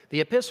The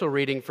epistle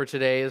reading for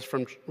today is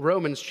from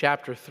Romans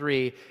chapter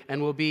 3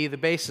 and will be the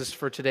basis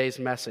for today's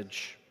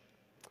message.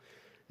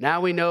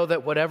 Now we know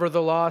that whatever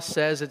the law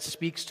says, it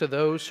speaks to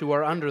those who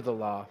are under the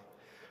law,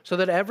 so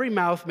that every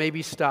mouth may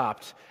be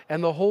stopped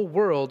and the whole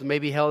world may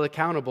be held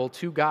accountable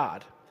to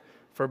God.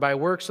 For by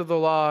works of the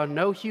law,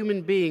 no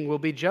human being will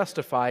be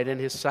justified in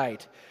his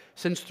sight,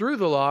 since through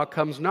the law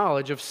comes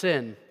knowledge of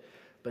sin.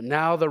 But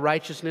now the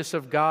righteousness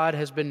of God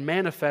has been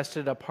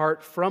manifested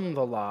apart from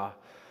the law,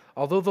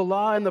 although the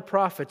law and the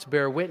prophets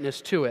bear witness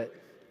to it.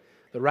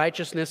 The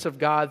righteousness of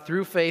God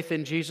through faith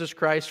in Jesus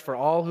Christ for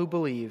all who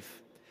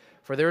believe.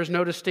 For there is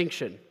no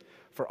distinction,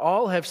 for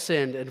all have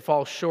sinned and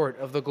fall short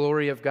of the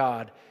glory of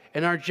God,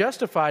 and are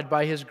justified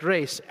by his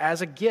grace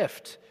as a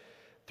gift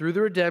through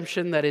the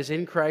redemption that is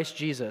in Christ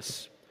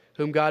Jesus,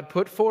 whom God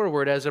put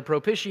forward as a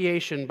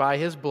propitiation by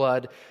his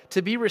blood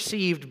to be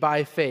received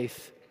by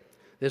faith.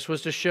 This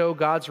was to show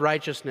God's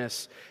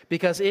righteousness,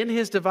 because in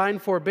his divine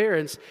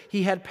forbearance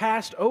he had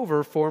passed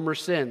over former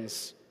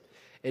sins.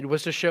 It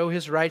was to show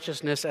his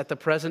righteousness at the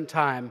present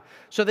time,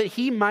 so that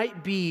he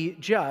might be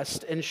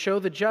just and show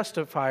the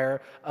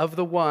justifier of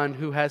the one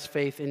who has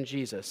faith in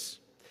Jesus.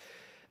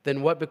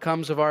 Then what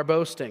becomes of our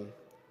boasting?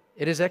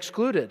 It is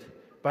excluded.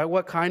 By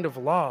what kind of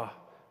law?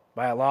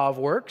 By a law of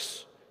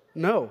works?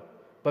 No,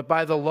 but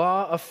by the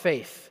law of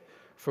faith.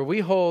 For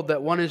we hold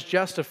that one is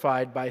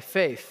justified by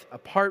faith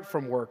apart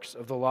from works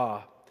of the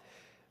law.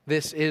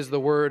 This is the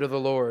word of the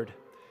Lord.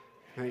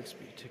 Thanks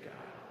be to God.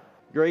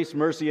 Grace,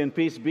 mercy, and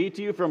peace be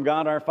to you from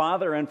God our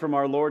Father and from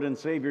our Lord and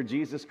Savior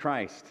Jesus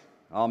Christ.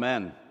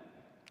 Amen.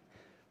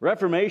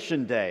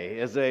 Reformation Day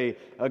is a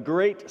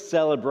great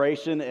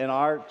celebration in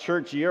our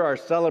church year, our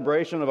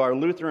celebration of our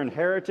Lutheran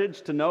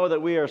heritage, to know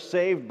that we are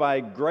saved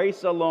by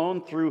grace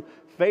alone, through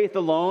faith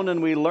alone,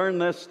 and we learn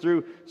this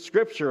through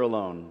Scripture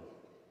alone.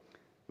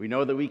 We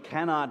know that we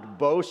cannot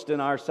boast in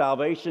our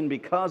salvation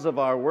because of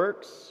our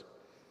works.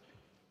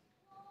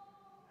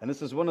 And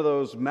this is one of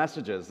those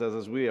messages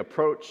as we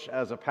approach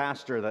as a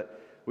pastor that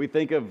we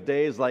think of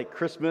days like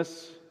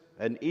Christmas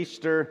and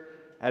Easter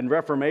and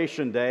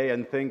Reformation Day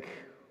and think,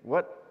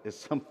 what is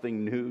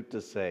something new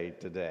to say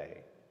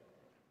today?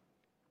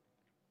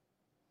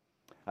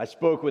 I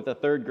spoke with a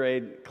third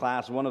grade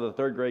class, one of the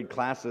third grade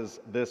classes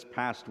this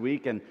past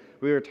week, and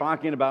we were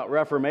talking about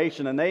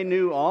Reformation, and they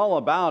knew all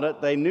about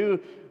it. They knew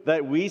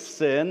that we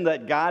sin,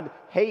 that God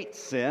hates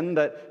sin,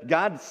 that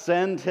God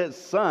sent his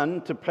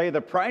Son to pay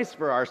the price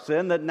for our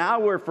sin, that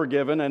now we're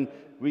forgiven and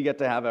we get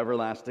to have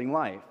everlasting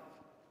life.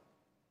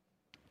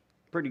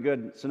 Pretty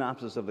good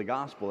synopsis of the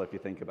gospel if you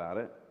think about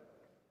it.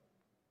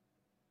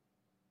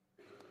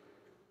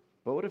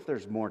 But what if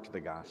there's more to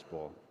the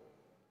gospel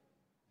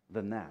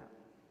than that?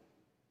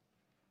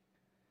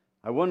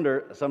 I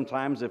wonder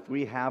sometimes if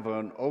we have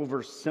an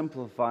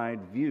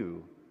oversimplified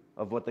view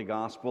of what the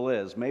gospel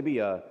is, maybe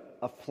a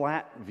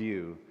flat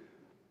view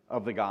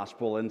of the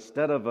gospel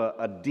instead of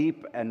a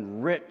deep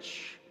and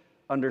rich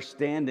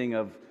understanding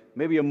of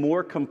maybe a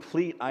more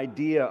complete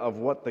idea of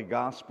what the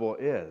gospel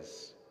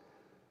is.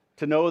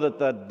 To know that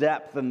the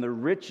depth and the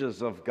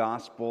riches of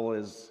gospel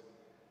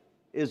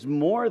is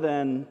more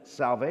than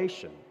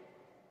salvation.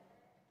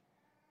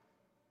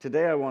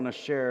 Today I want to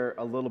share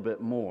a little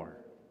bit more,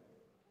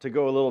 to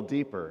go a little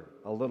deeper,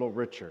 a little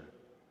richer.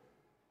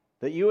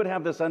 That you would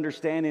have this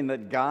understanding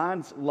that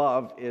God's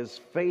love is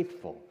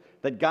faithful,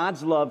 that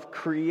God's love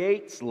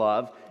creates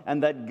love,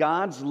 and that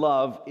God's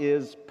love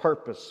is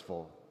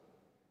purposeful.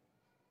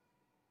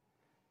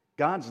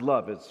 God's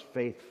love is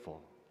faithful.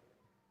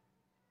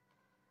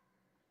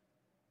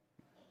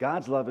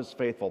 God's love is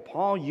faithful.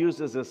 Paul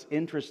uses this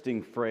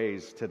interesting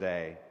phrase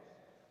today,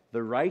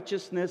 the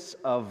righteousness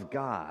of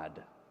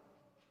God.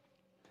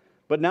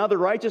 But now the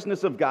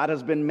righteousness of God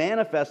has been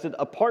manifested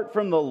apart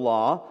from the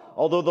law,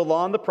 although the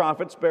law and the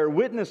prophets bear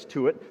witness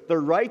to it, the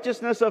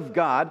righteousness of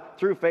God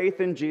through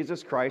faith in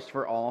Jesus Christ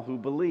for all who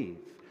believe.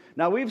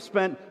 Now we've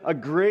spent a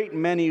great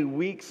many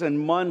weeks and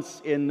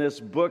months in this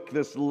book,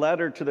 this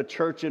letter to the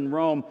church in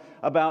Rome,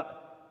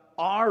 about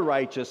our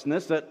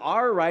righteousness, that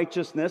our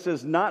righteousness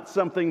is not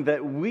something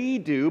that we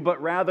do,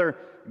 but rather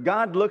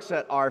God looks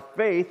at our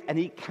faith and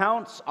He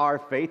counts our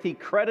faith, He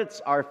credits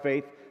our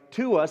faith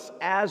to us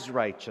as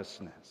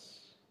righteousness.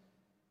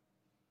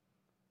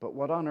 But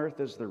what on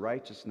earth is the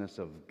righteousness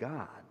of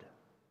God?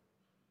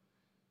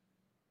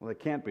 Well,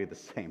 it can't be the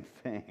same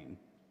thing.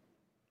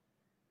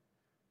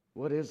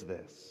 What is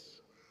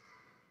this?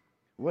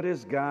 What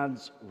is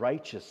God's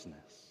righteousness?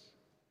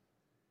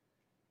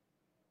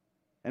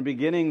 And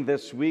beginning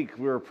this week,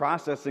 we were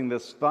processing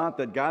this thought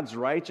that God's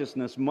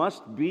righteousness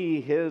must be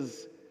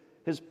His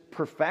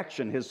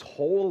perfection, His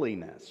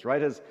holiness,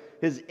 right?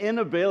 His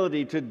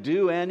inability to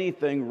do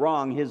anything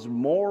wrong, His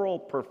moral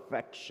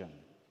perfection.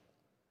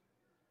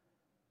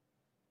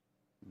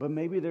 But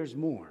maybe there's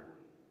more.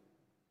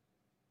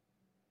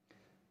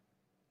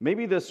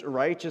 Maybe this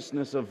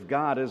righteousness of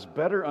God is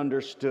better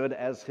understood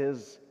as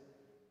His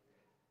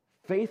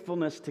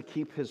faithfulness to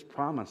keep His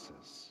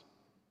promises.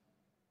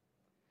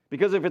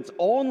 Because if it's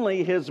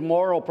only His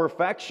moral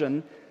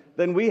perfection,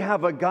 then we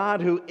have a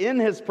God who, in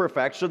his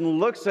perfection,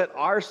 looks at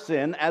our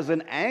sin as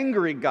an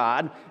angry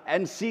God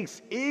and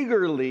seeks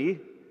eagerly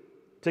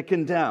to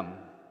condemn,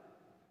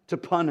 to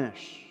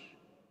punish,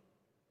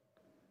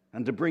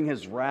 and to bring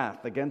his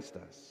wrath against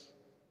us.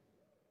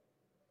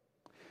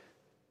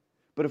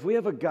 But if we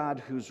have a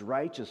God whose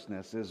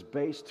righteousness is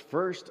based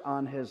first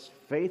on his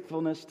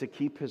faithfulness to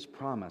keep his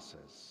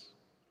promises,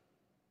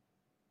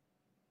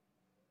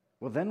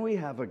 well, then we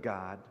have a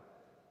God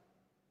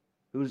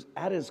whose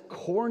at his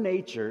core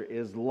nature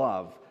is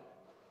love,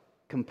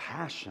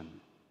 compassion,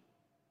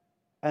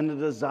 and a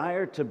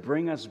desire to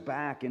bring us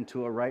back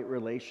into a right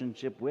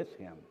relationship with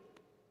him.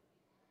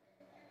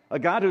 A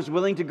God who's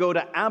willing to go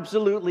to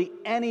absolutely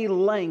any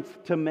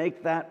length to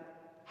make that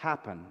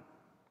happen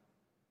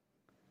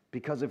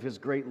because of his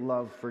great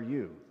love for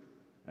you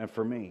and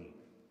for me.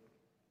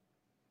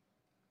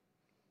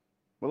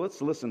 Well,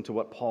 let's listen to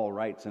what Paul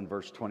writes in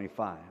verse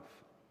 25.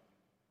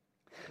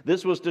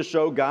 This was to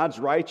show God's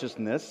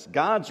righteousness,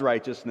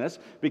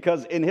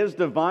 because in his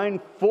divine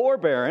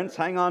forbearance,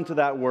 hang on to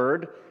that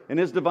word, in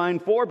his divine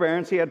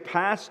forbearance, he had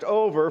passed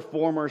over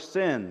former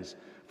sins.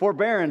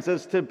 Forbearance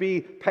is to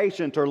be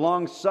patient or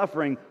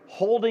long-suffering,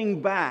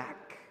 holding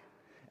back.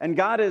 And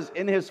God is,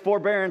 in his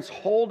forbearance,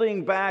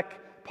 holding back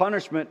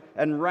punishment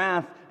and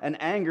wrath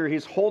and anger.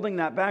 He's holding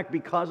that back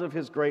because of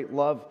his great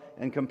love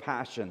and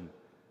compassion.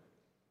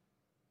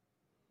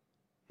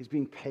 He's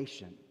being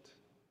patient.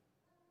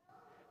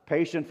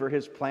 Patient for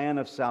his plan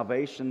of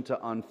salvation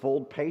to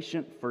unfold.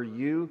 Patient for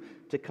you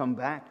to come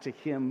back to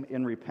him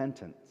in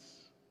repentance.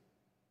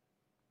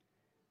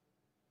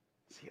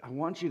 See, I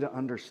want you to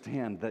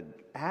understand that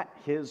at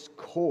his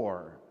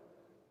core,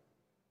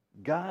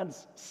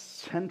 God's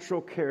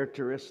central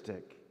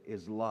characteristic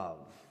is love.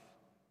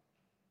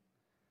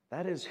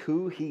 That is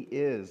who he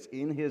is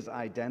in his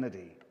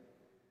identity.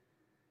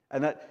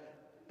 And that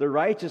the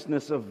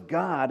righteousness of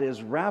God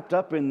is wrapped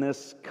up in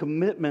this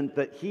commitment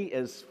that he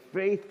is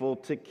faithful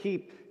to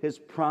keep his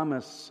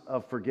promise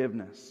of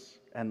forgiveness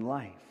and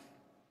life.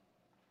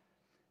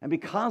 And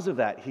because of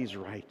that, he's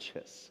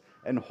righteous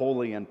and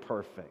holy and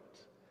perfect.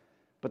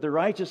 But the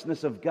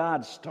righteousness of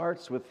God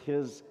starts with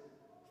his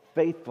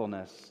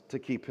faithfulness to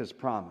keep his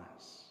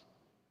promise.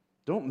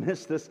 Don't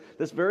miss this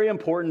very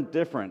important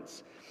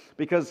difference,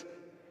 because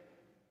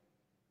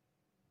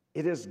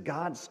it is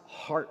God's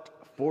heart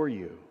for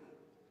you.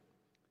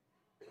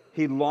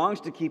 He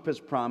longs to keep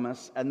his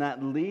promise, and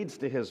that leads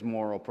to his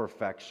moral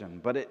perfection.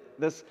 But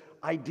this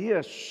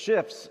idea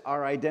shifts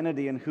our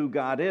identity in who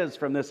God is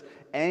from this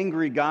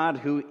angry God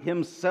who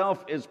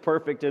himself is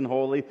perfect and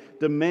holy,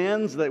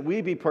 demands that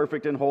we be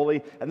perfect and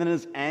holy, and then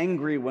is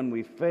angry when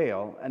we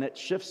fail. And it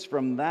shifts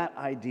from that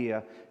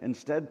idea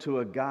instead to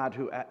a God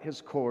who at his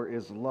core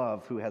is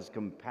love, who has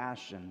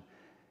compassion,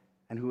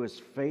 and who is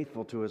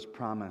faithful to his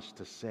promise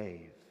to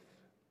save,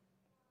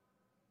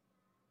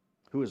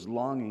 who is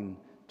longing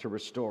to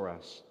restore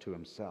us to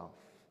himself.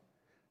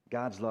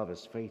 God's love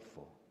is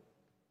faithful.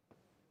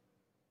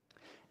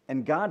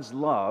 And God's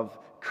love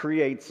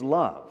creates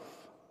love.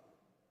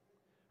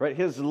 Right?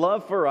 His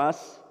love for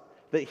us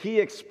that he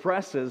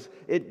expresses,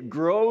 it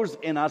grows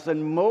in us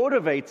and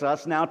motivates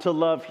us now to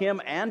love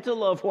him and to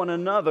love one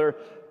another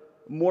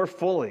more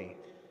fully.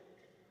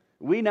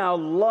 We now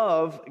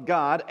love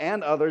God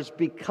and others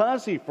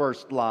because he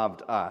first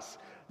loved us.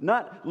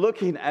 Not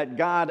looking at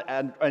God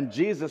and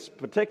Jesus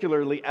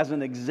particularly as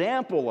an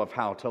example of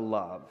how to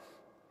love,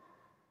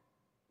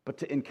 but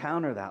to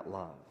encounter that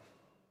love,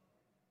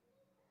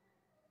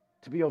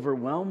 to be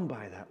overwhelmed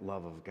by that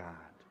love of God,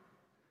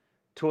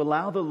 to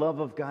allow the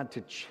love of God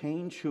to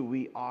change who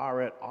we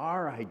are at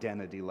our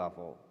identity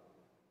level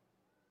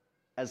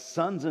as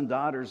sons and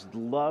daughters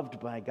loved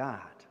by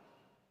God.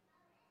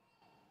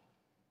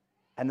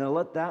 And then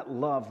let that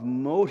love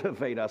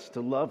motivate us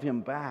to love him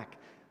back,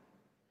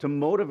 to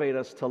motivate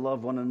us to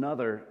love one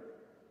another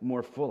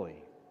more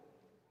fully.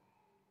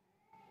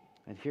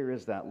 And here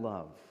is that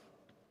love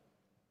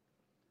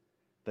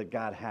that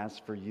God has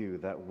for you,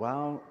 that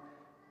while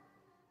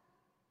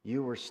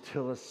you were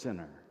still a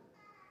sinner,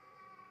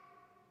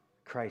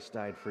 Christ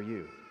died for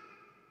you.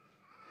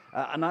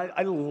 And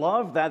I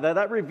love that.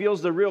 That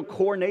reveals the real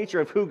core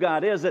nature of who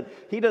God is, that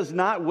he does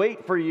not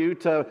wait for you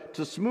to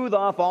smooth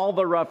off all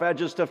the rough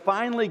edges, to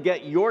finally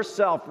get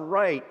yourself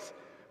right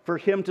for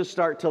him to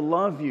start to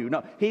love you.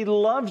 No, he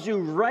loves you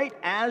right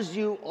as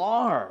you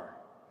are.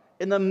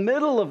 In the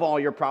middle of all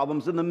your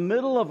problems, in the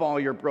middle of all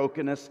your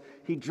brokenness,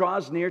 he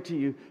draws near to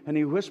you and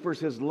he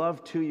whispers his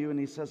love to you and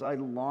he says, I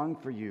long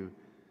for you.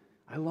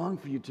 I long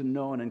for you to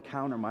know and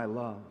encounter my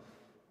love.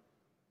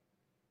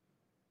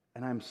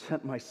 And I'm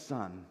sent my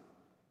Son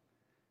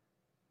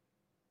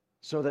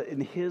so that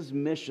in his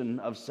mission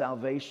of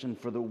salvation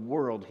for the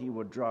world, he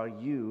would draw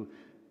you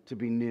to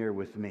be near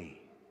with me.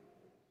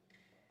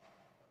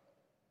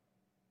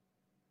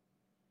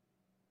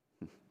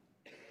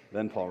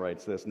 Then Paul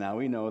writes this, now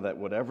we know that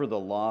whatever the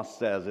law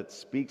says, it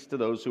speaks to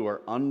those who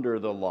are under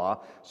the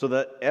law, so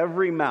that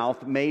every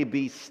mouth may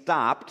be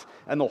stopped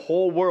and the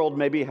whole world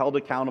may be held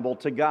accountable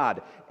to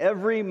God.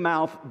 Every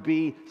mouth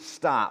be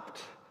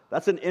stopped.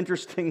 That's an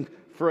interesting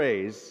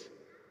phrase.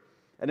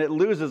 And it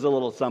loses a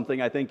little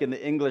something, I think, in the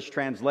English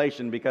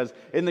translation, because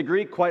in the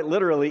Greek, quite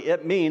literally,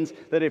 it means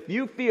that if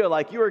you feel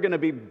like you are going to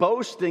be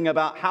boasting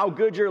about how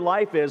good your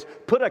life is,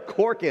 put a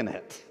cork in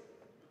it.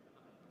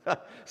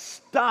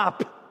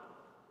 Stop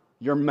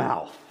your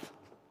mouth.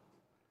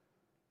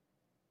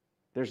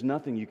 There's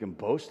nothing you can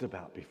boast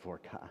about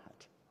before God.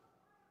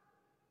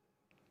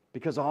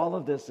 Because all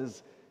of this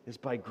is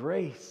by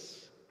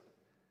grace.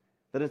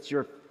 That it's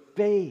your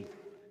faith.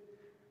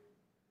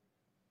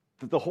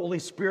 That the Holy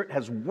Spirit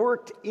has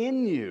worked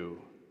in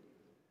you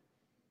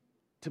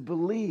to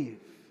believe.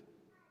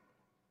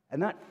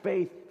 And that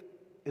faith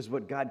is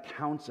what God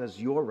counts as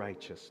your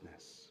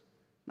righteousness.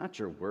 Not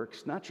your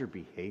works, not your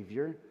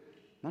behavior,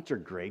 not your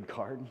grade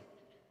card.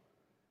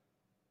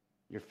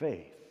 Your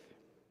faith.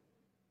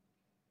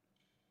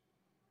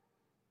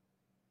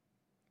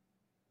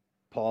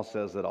 Paul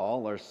says that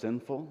all are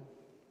sinful.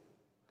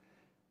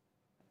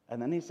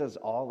 And then he says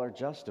all are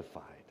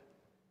justified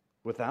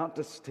without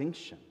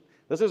distinction.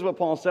 This is what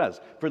Paul says.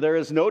 For there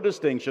is no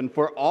distinction,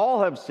 for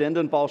all have sinned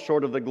and fall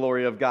short of the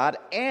glory of God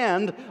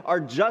and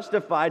are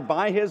justified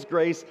by his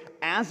grace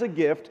as a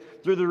gift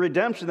through the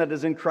redemption that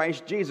is in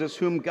Christ Jesus,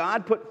 whom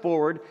God put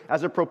forward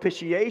as a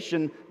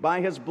propitiation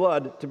by his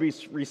blood to be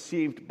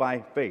received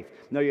by faith.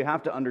 Now you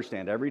have to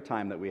understand, every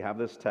time that we have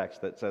this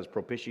text that says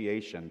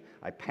propitiation,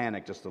 I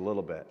panic just a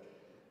little bit.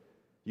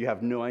 You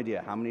have no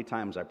idea how many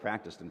times I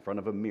practiced in front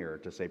of a mirror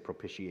to say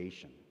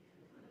propitiation.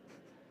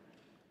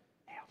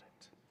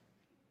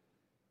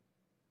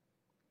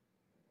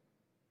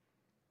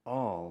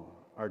 All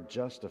are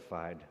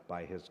justified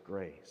by his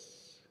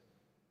grace.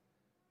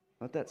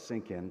 Let that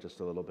sink in just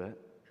a little bit.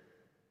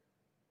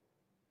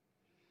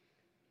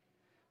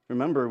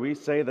 Remember, we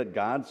say that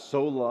God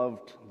so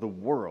loved the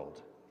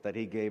world that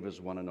he gave his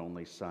one and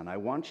only Son. I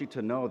want you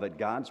to know that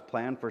God's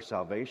plan for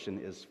salvation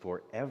is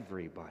for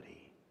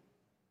everybody,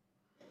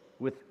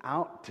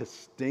 without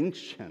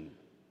distinction.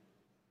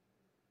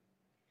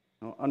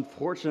 Now,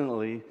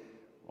 unfortunately,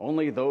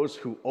 only those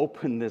who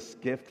open this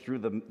gift through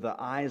the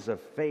eyes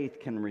of faith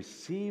can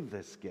receive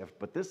this gift.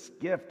 But this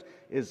gift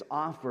is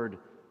offered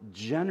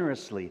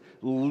generously,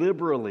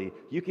 liberally,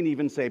 you can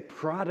even say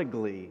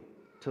prodigally,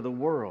 to the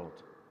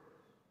world,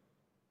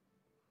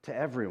 to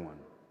everyone.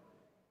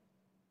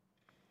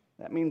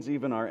 That means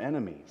even our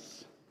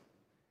enemies.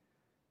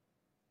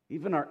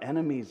 Even our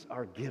enemies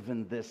are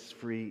given this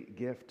free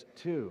gift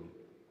too.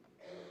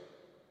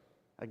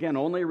 Again,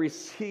 only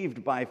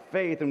received by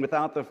faith, and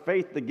without the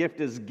faith, the gift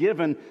is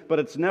given, but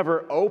it's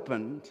never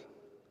opened.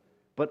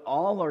 But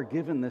all are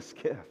given this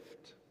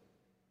gift.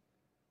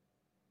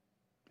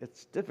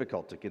 It's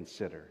difficult to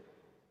consider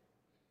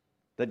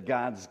that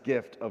God's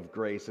gift of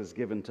grace is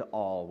given to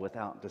all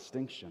without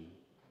distinction.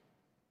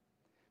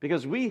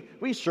 Because we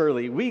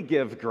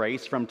give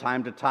grace from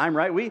time to time,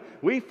 right?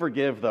 We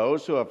forgive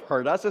those who have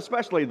hurt us,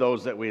 especially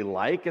those that we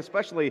like,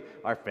 especially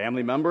our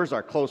family members,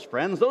 our close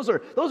friends. Those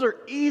are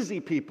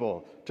easy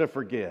people to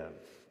forgive.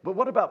 But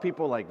what about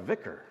people like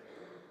Vicar?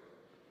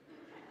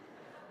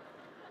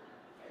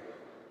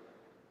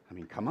 I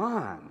mean, come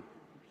on.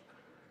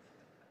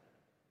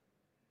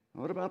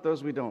 What about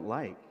those we don't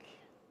like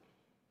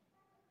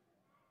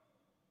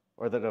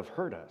or that have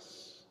hurt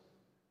us?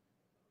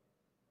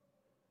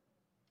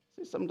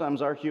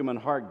 Sometimes our human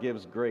heart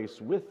gives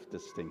grace with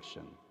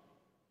distinction.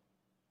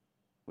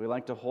 We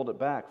like to hold it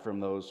back from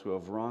those who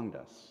have wronged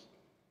us.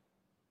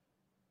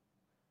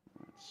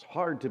 It's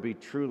hard to be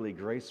truly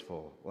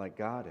graceful like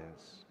God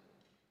is.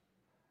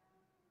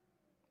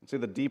 See,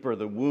 the deeper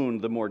the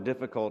wound, the more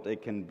difficult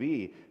it can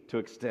be to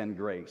extend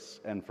grace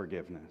and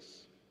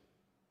forgiveness.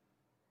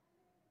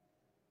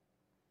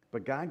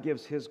 But God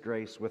gives his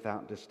grace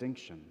without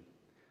distinction.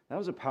 That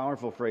was a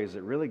powerful phrase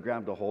that really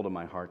grabbed a hold of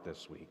my heart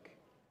this week.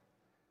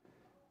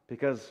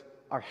 Because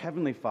our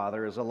Heavenly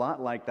Father is a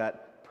lot like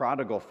that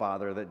prodigal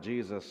father that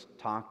Jesus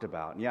talked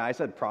about. Yeah, I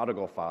said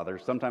prodigal father.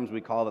 Sometimes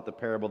we call it the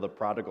parable of the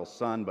prodigal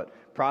son,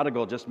 but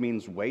prodigal just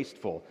means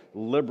wasteful,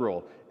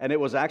 liberal. And it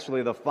was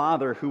actually the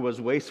father who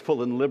was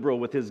wasteful and liberal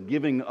with his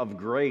giving of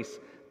grace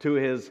to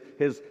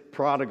his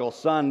prodigal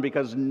son,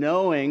 because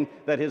knowing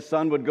that his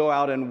son would go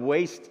out and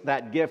waste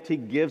that gift, he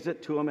gives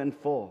it to him in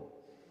full.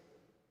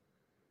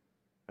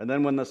 And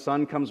then when the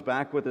son comes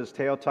back with his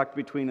tail tucked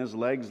between his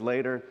legs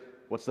later,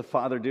 what's the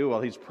father do? Well,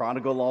 he's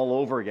prodigal all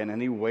over again,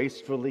 and he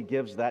wastefully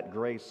gives that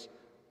grace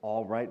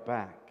all right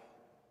back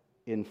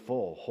in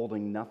full,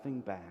 holding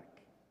nothing back.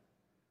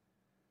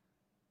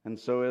 And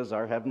so is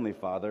our Heavenly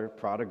Father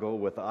prodigal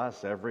with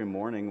us every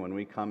morning when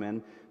we come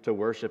in to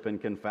worship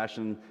and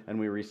confession and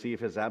we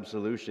receive his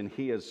absolution.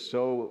 He is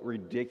so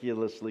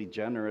ridiculously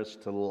generous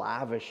to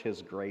lavish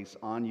his grace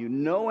on you,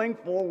 knowing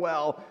full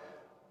well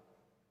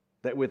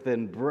that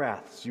within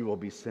breaths you will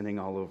be sinning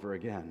all over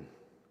again.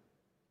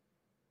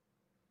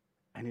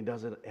 And he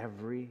does it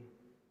every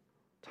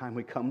time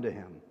we come to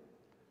him.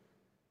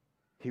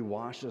 He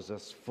washes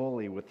us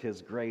fully with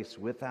his grace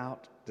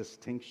without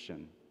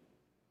distinction.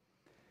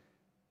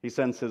 He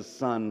sends his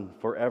Son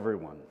for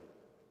everyone,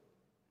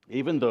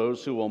 even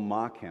those who will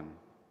mock him.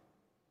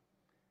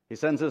 He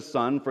sends his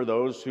Son for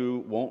those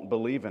who won't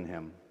believe in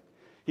him.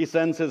 He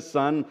sends his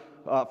Son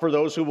for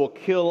those who will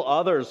kill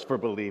others for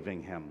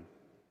believing him.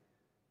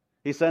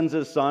 He sends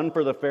his Son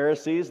for the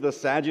Pharisees, the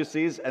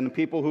Sadducees, and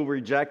people who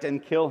reject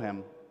and kill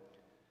him.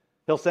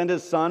 He'll send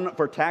his Son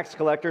for tax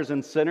collectors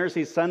and sinners.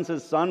 He sends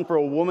his Son for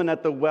a woman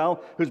at the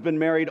well who's been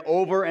married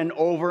over and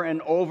over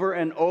and over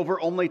and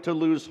over, only to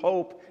lose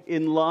hope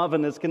in love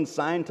and is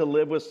consigned to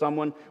live with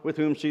someone with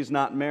whom she's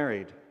not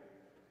married.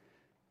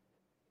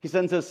 He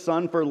sends his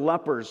Son for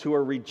lepers who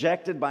are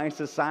rejected by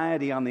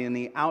society on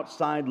the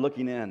outside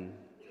looking in.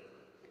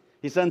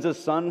 He sends his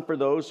Son for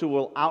those who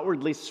will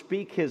outwardly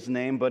speak his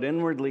name but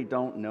inwardly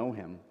don't know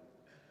him.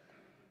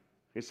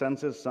 He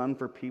sends his Son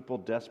for people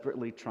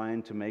desperately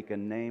trying to make a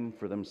name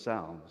for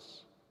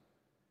themselves.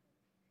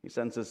 He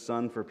sends his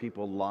Son for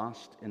people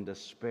lost in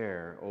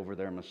despair over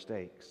their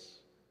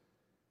mistakes.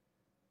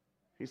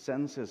 He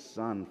sends his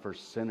Son for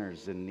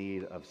sinners in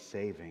need of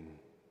saving.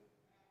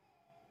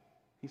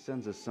 He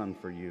sends his Son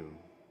for you.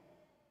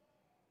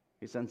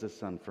 He sends his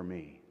Son for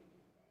me.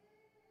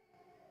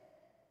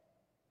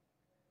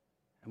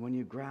 And when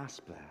you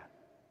grasp that,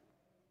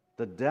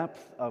 the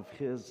depth of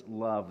his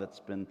love that's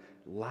been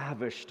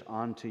lavished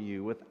onto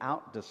you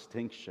without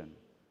distinction,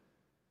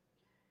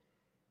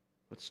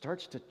 it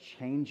starts to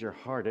change your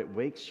heart. It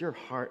wakes your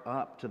heart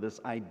up to this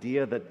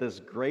idea that this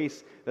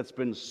grace that's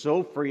been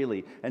so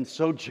freely and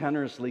so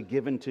generously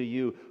given to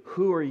you,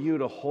 who are you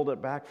to hold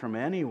it back from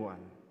anyone?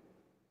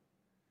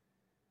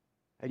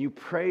 And you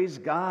praise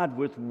God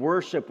with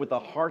worship, with a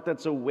heart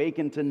that's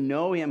awakened to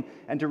know him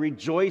and to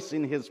rejoice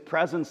in his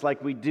presence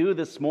like we do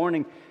this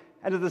morning.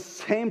 And at the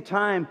same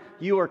time,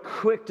 you are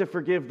quick to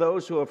forgive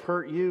those who have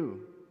hurt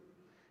you,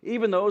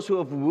 even those who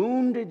have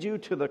wounded you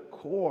to the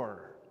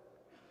core.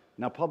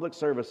 Now, public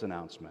service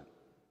announcement.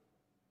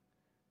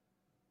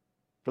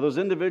 For those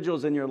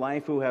individuals in your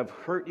life who have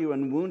hurt you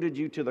and wounded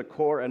you to the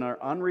core and are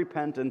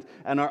unrepentant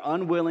and are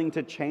unwilling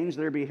to change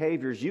their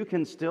behaviors, you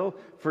can still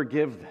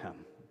forgive them.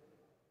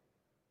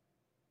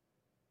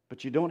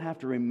 But you don't have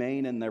to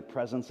remain in their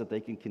presence that they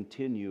can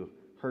continue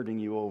hurting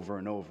you over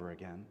and over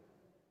again.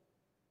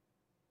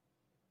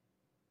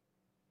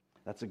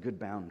 That's a good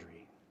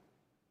boundary.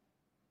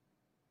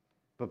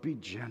 But be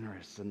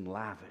generous and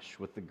lavish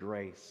with the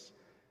grace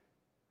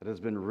that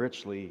has been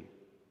richly,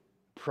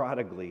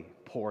 prodigally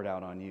poured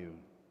out on you.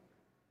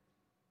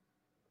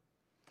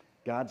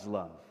 God's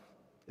love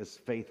is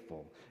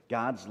faithful.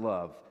 God's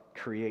love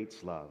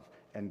creates love.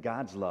 And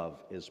God's love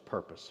is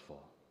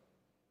purposeful.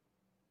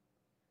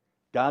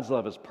 God's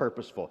love is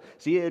purposeful.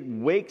 See, it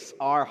wakes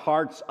our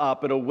hearts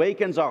up. It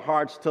awakens our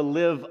hearts to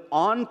live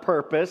on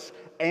purpose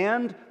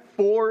and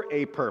for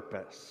a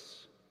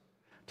purpose.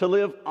 To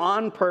live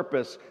on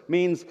purpose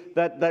means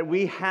that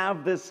we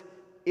have this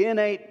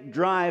innate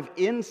drive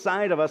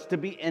inside of us to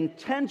be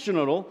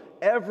intentional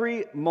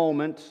every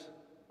moment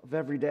of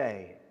every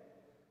day.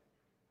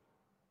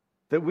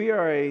 That we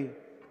are a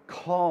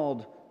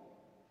called,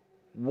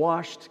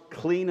 washed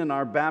clean in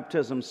our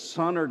baptism,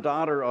 son or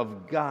daughter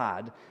of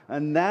God,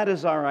 and that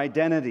is our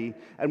identity,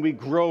 and we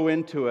grow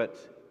into it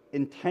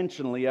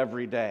intentionally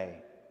every day.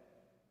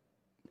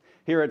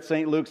 Here at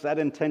St. Luke's, that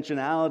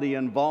intentionality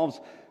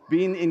involves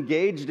being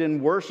engaged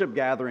in worship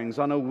gatherings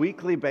on a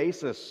weekly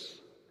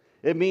basis.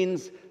 It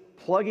means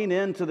plugging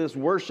into this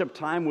worship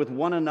time with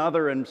one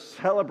another and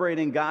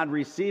celebrating God,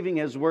 receiving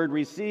his word,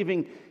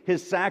 receiving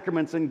his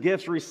sacraments and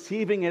gifts,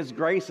 receiving his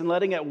grace and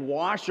letting it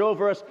wash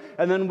over us,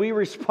 and then we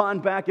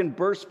respond back and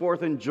burst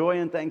forth in joy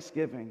and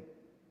thanksgiving.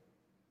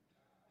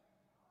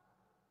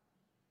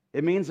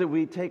 It means that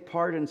we take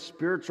part in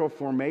spiritual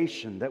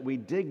formation, that we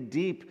dig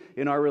deep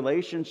in our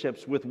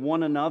relationships with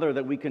one another,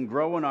 that we can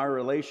grow in our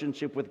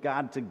relationship with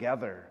God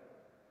together,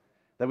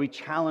 that we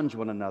challenge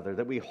one another,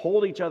 that we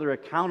hold each other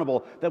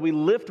accountable, that we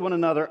lift one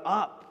another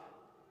up.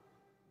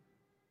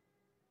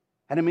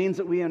 And it means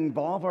that we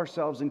involve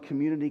ourselves in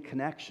community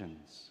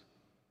connections.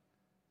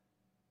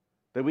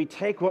 That we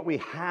take what we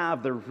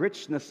have, the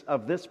richness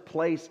of this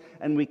place,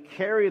 and we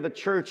carry the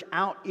church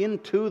out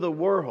into the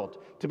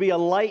world to be a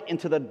light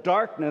into the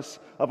darkness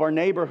of our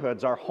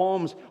neighborhoods, our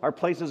homes, our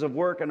places of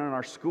work, and in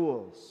our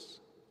schools.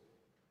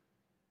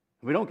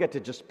 We don't get to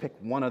just pick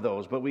one of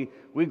those, but we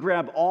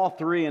grab all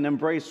three and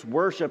embrace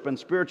worship and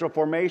spiritual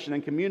formation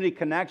and community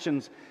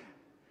connections.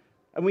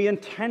 And we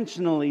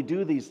intentionally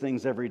do these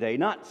things every day,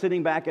 not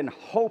sitting back and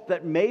hope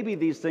that maybe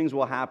these things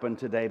will happen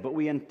today, but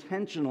we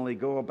intentionally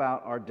go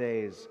about our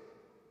days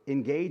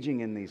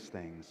engaging in these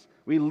things.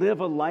 We live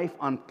a life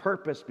on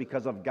purpose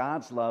because of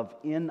God's love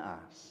in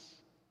us.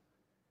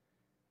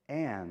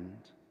 And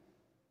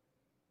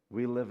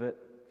we live it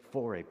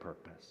for a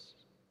purpose.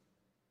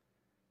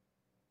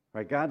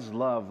 Right? God's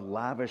love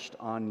lavished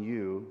on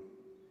you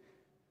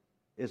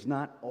is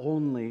not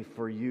only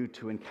for you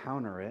to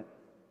encounter it,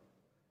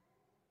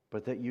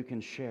 but that you can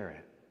share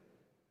it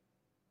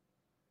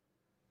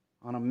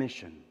on a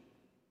mission.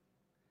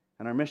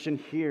 And our mission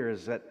here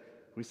is that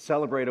we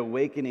celebrate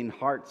awakening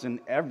hearts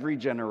in every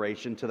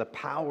generation to the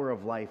power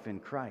of life in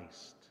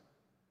Christ.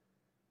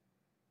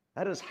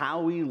 That is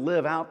how we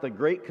live out the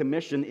Great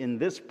Commission in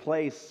this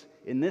place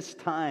in this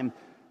time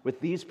with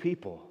these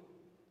people.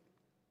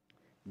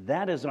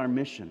 That is our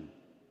mission.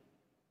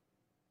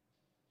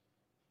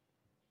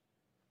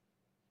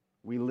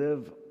 We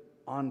live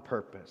on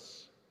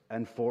purpose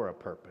and for a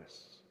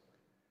purpose.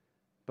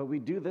 But we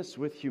do this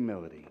with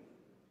humility.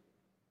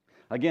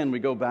 Again, we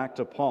go back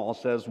to Paul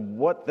says,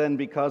 what then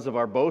because of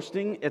our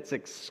boasting? It's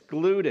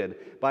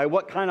excluded. By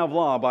what kind of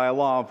law? By a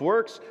law of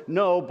works?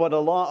 No, but a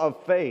law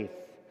of faith.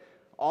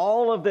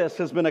 All of this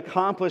has been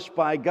accomplished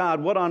by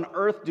God. What on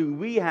earth do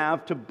we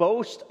have to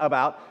boast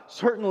about?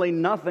 Certainly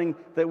nothing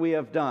that we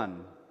have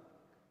done.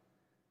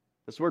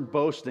 This word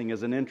boasting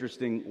is an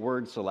interesting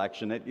word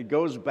selection. It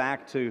goes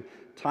back to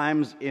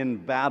times in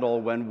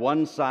battle when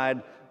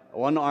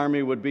one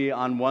army would be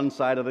on one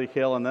side of the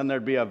hill, and then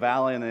there'd be a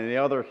valley, and on the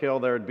other hill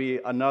there'd be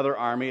another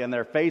army, and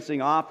they're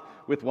facing off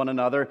with one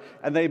another,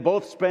 and they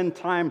both spend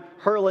time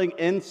hurling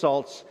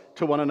insults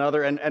to one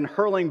another and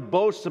hurling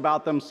boasts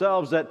about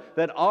themselves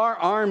that our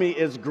army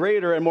is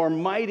greater and more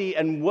mighty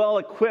and well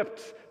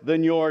equipped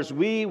than yours.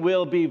 We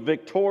will be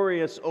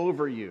victorious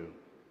over you.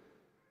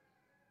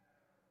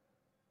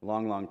 A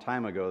long, long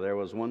time ago, there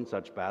was one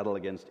such battle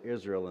against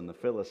Israel and the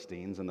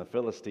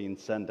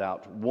Philistines sent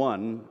out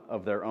one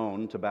of their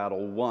own to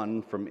battle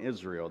one from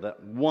Israel.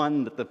 That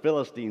one that the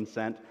Philistines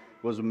sent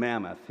was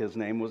Mammoth. His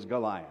name was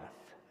Goliath.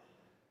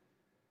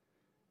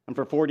 And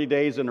for 40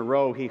 days in a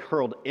row, he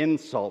hurled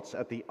insults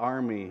at the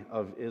army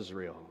of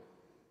Israel,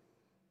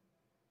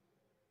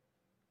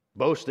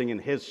 boasting in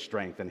his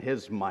strength and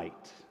his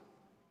might.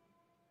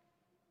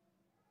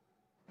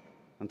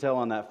 Until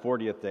on that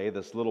 40th day,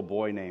 this little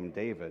boy named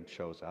David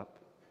shows up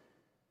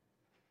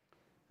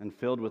and,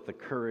 filled with the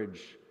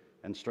courage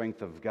and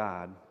strength of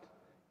God,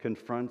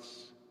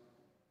 confronts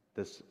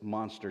this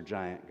monster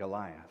giant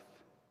Goliath.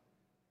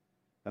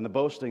 And the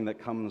boasting that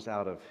comes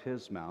out of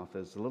his mouth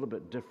is a little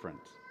bit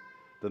different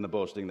than the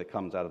boasting that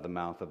comes out of the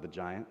mouth of the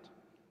giant.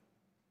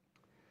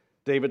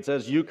 David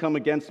says, you come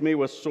against me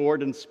with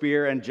sword and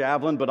spear and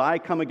javelin, but I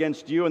come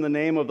against you in the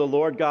name of the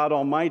Lord God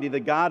Almighty, the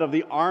God of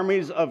the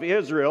armies of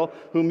Israel,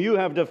 whom you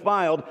have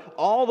defiled.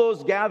 All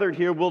those gathered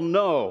here will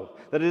know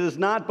that it is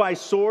not by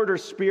sword or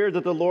spear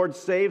that the Lord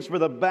saves, for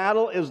the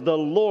battle is the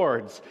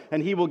Lord's,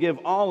 and he will give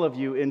all of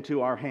you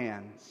into our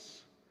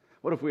hands.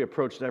 What if we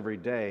approached every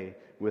day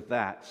with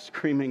that,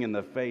 screaming in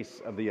the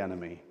face of the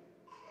enemy?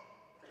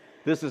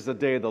 This is the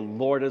day the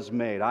Lord has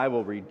made. I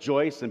will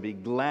rejoice and be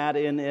glad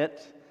in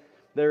it.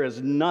 There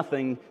is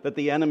nothing that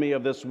the enemy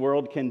of this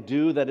world can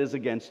do that is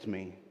against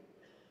me.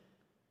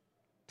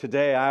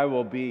 Today I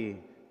will be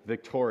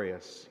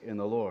victorious in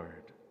the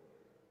Lord.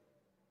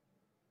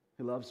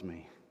 He loves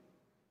me.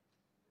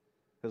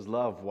 His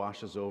love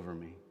washes over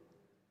me.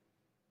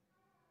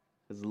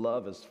 His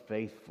love is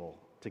faithful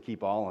to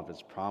keep all of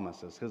his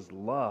promises. His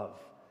love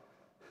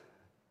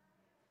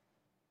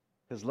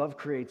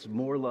creates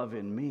more love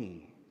in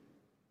me.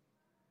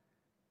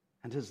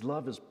 And his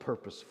love is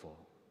purposeful.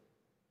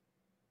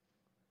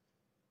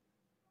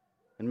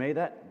 And may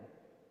that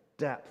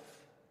depth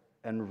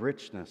and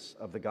richness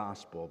of the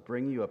gospel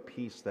bring you a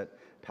peace that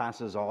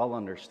passes all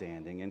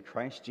understanding in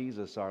Christ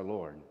Jesus our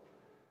Lord.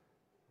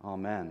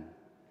 Amen.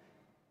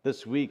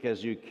 This week,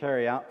 as you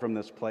carry out from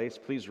this place,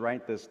 please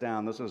write this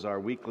down. This is our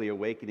weekly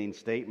awakening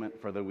statement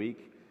for the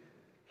week.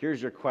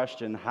 Here's your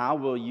question. How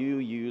will you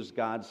use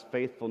God's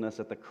faithfulness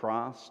at the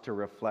cross to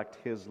reflect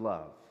his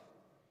love?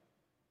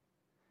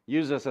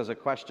 Use this as a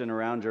question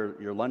around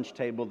your lunch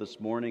table this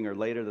morning or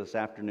later this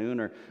afternoon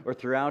or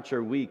throughout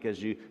your week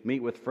as you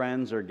meet with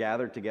friends or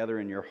gather together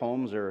in your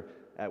homes or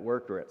at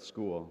work or at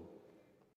school.